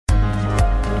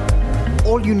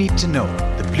all you need to know,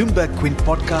 the Bloomberg Quint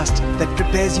podcast that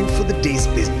prepares you for the day's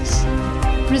business.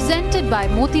 Presented by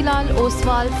Motilal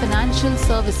Oswal Financial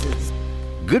Services.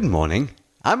 Good morning.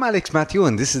 I'm Alex Matthew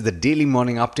and this is the daily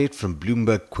morning update from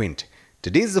Bloomberg Quint.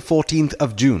 Today is the 14th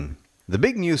of June. The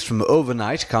big news from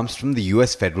overnight comes from the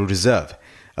US Federal Reserve.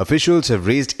 Officials have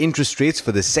raised interest rates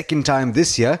for the second time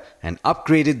this year and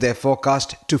upgraded their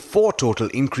forecast to 4 total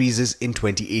increases in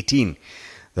 2018.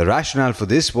 The rationale for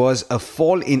this was a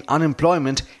fall in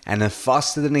unemployment and a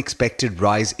faster than expected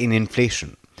rise in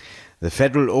inflation. The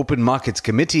Federal Open Markets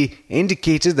Committee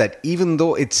indicated that even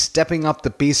though it's stepping up the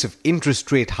pace of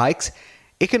interest rate hikes,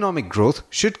 economic growth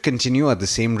should continue at the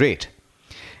same rate.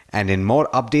 And in more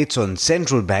updates on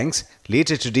central banks,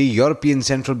 later today European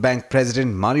Central Bank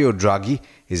President Mario Draghi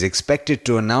is expected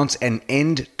to announce an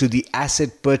end to the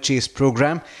asset purchase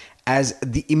program as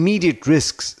the immediate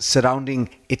risks surrounding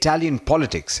Italian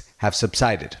politics have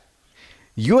subsided.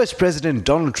 US President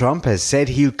Donald Trump has said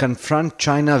he'll confront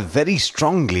China very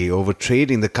strongly over trade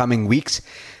in the coming weeks.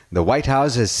 The White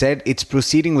House has said it's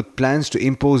proceeding with plans to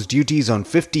impose duties on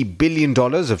 $50 billion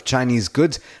of Chinese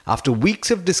goods after weeks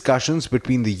of discussions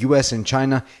between the US and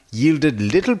China yielded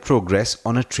little progress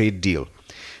on a trade deal.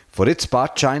 For its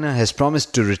part, China has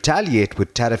promised to retaliate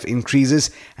with tariff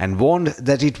increases and warned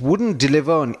that it wouldn't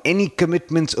deliver on any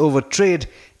commitments over trade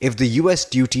if the US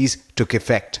duties took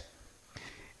effect.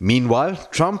 Meanwhile,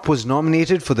 Trump was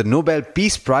nominated for the Nobel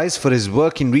Peace Prize for his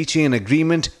work in reaching an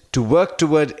agreement to work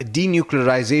toward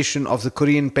denuclearization of the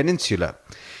Korean Peninsula.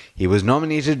 He was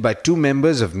nominated by 2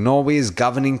 members of Norway's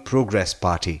governing Progress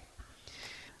Party.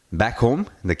 Back home,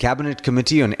 the Cabinet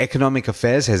Committee on Economic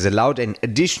Affairs has allowed an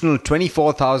additional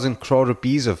 24,000 crore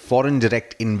rupees of foreign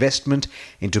direct investment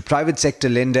into private sector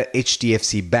lender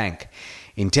HDFC Bank.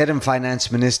 Interim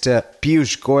Finance Minister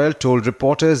Piyush Goyal told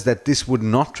reporters that this would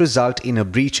not result in a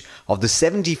breach of the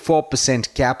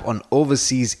 74% cap on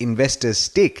overseas investors'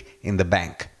 stake in the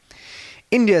bank.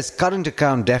 India's current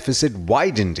account deficit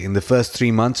widened in the first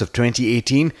 3 months of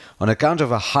 2018 on account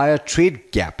of a higher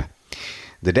trade gap.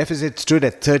 The deficit stood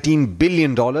at $13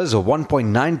 billion or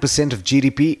 1.9% of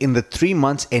GDP in the 3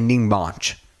 months ending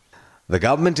March. The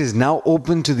government is now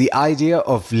open to the idea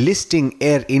of listing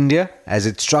Air India as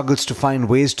it struggles to find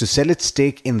ways to sell its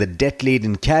stake in the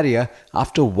debt-laden carrier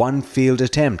after one failed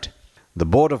attempt. The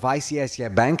board of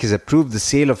ICICI Bank has approved the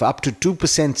sale of up to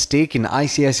 2% stake in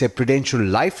ICICI Prudential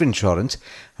Life Insurance,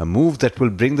 a move that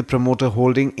will bring the promoter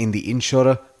holding in the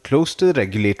insurer close to the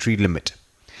regulatory limit.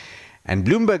 And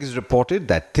Bloomberg has reported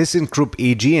that ThyssenKrupp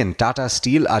AG and Tata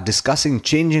Steel are discussing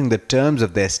changing the terms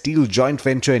of their steel joint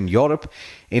venture in Europe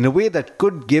in a way that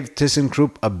could give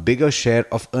ThyssenKrupp a bigger share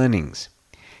of earnings.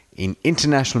 In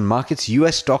international markets,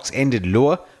 US stocks ended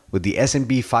lower, with the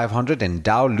S&P 500 and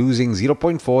Dow losing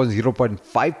 0.4% and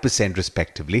 0.5%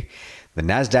 respectively. The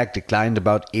Nasdaq declined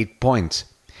about 8 points.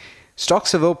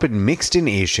 Stocks have opened mixed in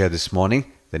Asia this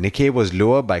morning. The Nikkei was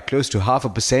lower by close to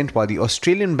 0.5%, while the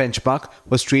Australian benchmark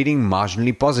was trading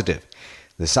marginally positive.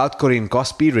 The South Korean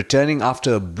Kospi, returning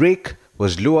after a break,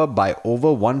 was lower by over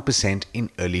 1% in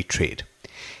early trade.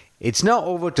 It's now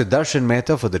over to Darshan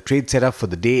Mehta for the trade setup for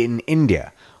the day in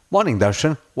India. Morning,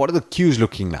 Darshan. What are the cues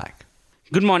looking like?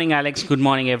 Good morning, Alex. Good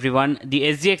morning, everyone. The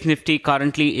SGX Nifty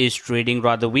currently is trading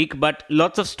rather weak, but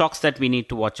lots of stocks that we need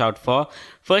to watch out for.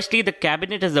 Firstly, the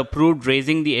cabinet has approved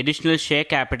raising the additional share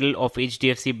capital of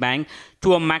HDFC Bank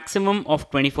to a maximum of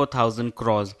 24,000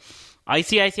 crores.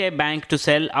 ICICI Bank to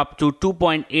sell up to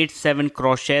 2.87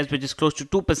 crore shares, which is close to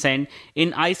 2%,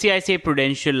 in ICICI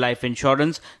Prudential Life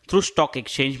Insurance through stock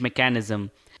exchange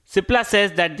mechanism. Cipla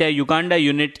says that their Uganda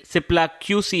unit, Cipla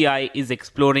QCI, is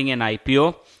exploring an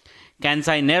IPO.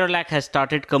 Kansai Nerolac has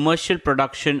started commercial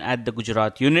production at the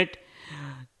Gujarat unit.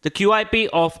 The QIP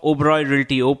of Oberoi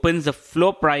Realty opens. The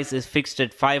floor price is fixed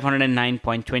at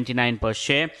 509.29 per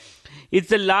share. It's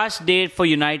the last day for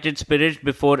United Spirits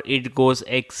before it goes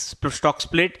stock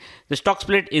split. The stock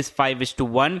split is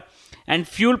 5:1. And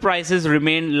fuel prices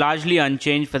remain largely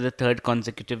unchanged for the third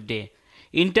consecutive day.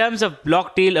 In terms of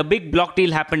block deal, a big block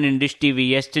deal happened in Dish TV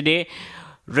yesterday.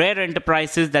 Rare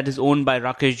Enterprises, that is owned by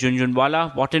Rakesh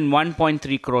Jhunjhunwala, bought in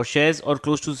 1.3 crore shares or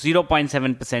close to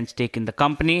 0.7% stake in the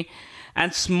company.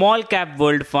 And Small Cap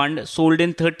World Fund sold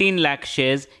in 13 lakh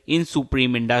shares in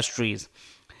Supreme Industries.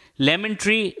 Lemon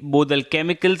Tree, Bodal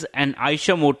Chemicals and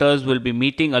Eicher Motors will be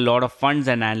meeting a lot of funds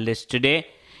and analysts today.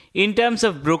 In terms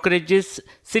of brokerages,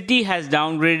 Citi has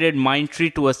downgraded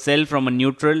Mindtree to a sell from a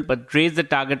neutral but raised the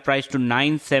target price to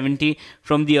 970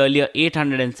 from the earlier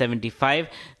 875.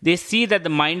 They see that the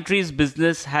Mindtree's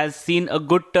business has seen a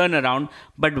good turnaround,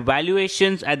 but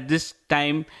valuations at this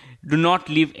time do not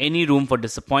leave any room for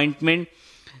disappointment.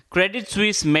 Credit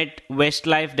Suisse met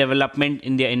Westlife Development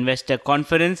in their investor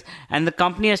conference, and the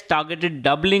company has targeted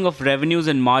doubling of revenues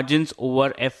and margins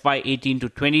over FY 18 to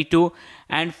 22.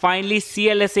 And finally,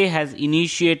 CLSA has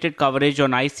initiated coverage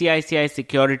on ICICI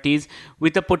Securities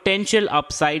with a potential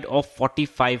upside of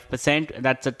 45%.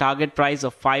 That's a target price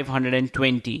of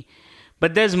 520.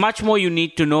 But there's much more you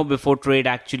need to know before trade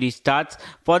actually starts.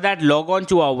 For that, log on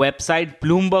to our website,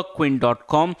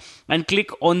 bloombergquint.com, and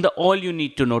click on the All You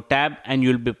Need to Know tab, and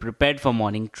you'll be prepared for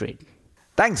morning trade.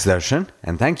 Thanks, Darshan,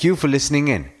 and thank you for listening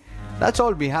in. That's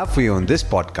all we have for you on this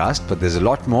podcast, but there's a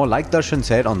lot more, like Darshan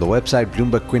said, on the website,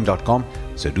 bloombergquint.com,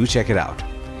 so do check it out.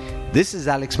 This is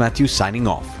Alex Matthews signing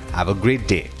off. Have a great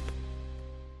day.